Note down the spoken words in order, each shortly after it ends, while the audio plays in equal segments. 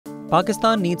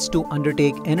Pakistan needs to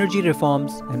undertake energy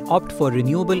reforms and opt for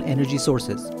renewable energy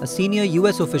sources, a senior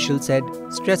US official said,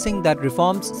 stressing that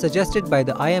reforms suggested by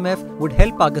the IMF would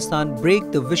help Pakistan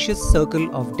break the vicious circle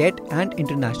of debt and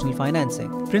international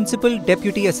financing. Principal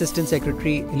Deputy Assistant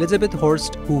Secretary Elizabeth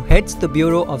Horst, who heads the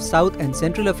Bureau of South and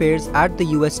Central Affairs at the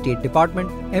US State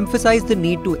Department, emphasized the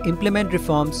need to implement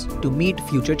reforms to meet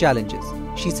future challenges.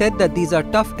 She said that these are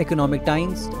tough economic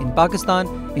times in Pakistan,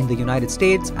 in the United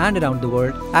States and around the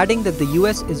world, adding that the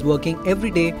US is working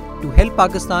every day to help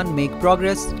Pakistan make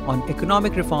progress on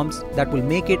economic reforms that will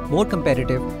make it more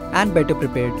competitive and better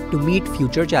prepared to meet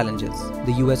future challenges.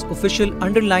 The US official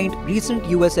underlined recent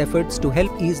US efforts to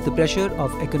help ease the pressure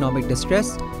of economic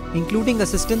distress, including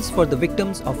assistance for the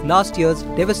victims of last year's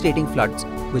devastating floods,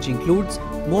 which includes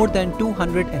more than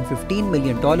 $215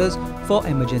 million for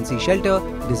emergency shelter,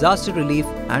 disaster relief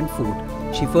and food.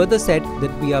 She further said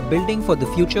that we are building for the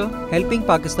future, helping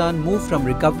Pakistan move from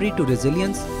recovery to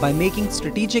resilience by making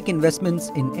strategic investments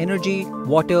in energy,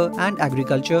 water and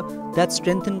agriculture that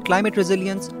strengthen climate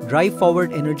resilience, drive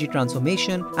forward energy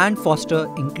transformation and foster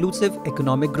inclusive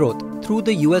economic growth through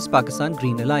the US-Pakistan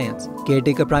Green Alliance.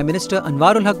 Caretaker Prime Minister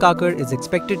Anwarul Haque Kakar is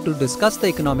expected to discuss the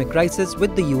economic crisis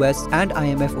with the US and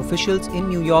IMF officials in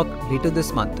New York later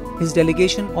this month. His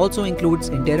delegation also includes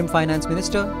Interim Finance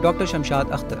Minister Dr. Shamshad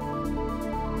Akhtar.